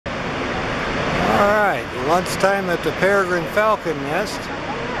Lunchtime at the Peregrine Falcon nest.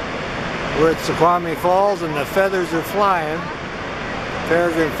 We're at Suquamish Falls and the feathers are flying.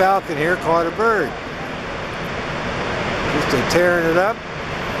 Peregrine Falcon here caught a bird. Just tearing it up.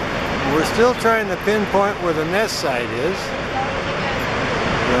 We're still trying to pinpoint where the nest site is.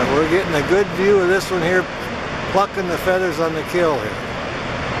 We're getting a good view of this one here, plucking the feathers on the kill here.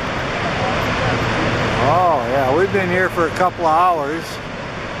 Oh yeah, we've been here for a couple of hours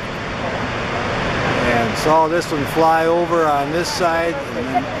and saw this one fly over on this side and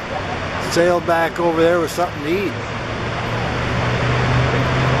then sailed back over there with something to eat.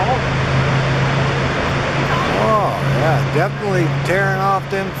 Oh yeah, definitely tearing off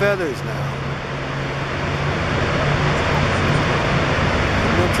them feathers now.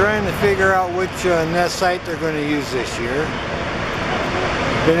 We're trying to figure out which nest site they're going to use this year.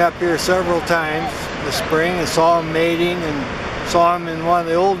 Been up here several times this spring and saw them mating and saw them in one of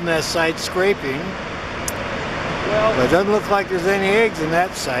the old nest sites scraping. But it doesn't look like there's any eggs in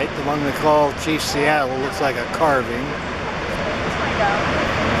that site. The one they call Chief Seattle looks like a carving.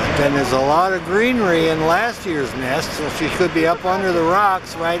 But then there's a lot of greenery in last year's nest, so she could be up under the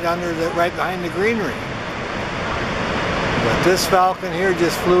rocks, right behind the greenery. But this falcon here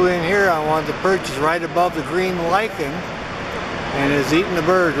just flew in here on one of the perches right above the green lichen and is eating the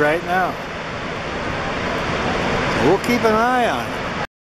bird right now. So we'll keep an eye on it.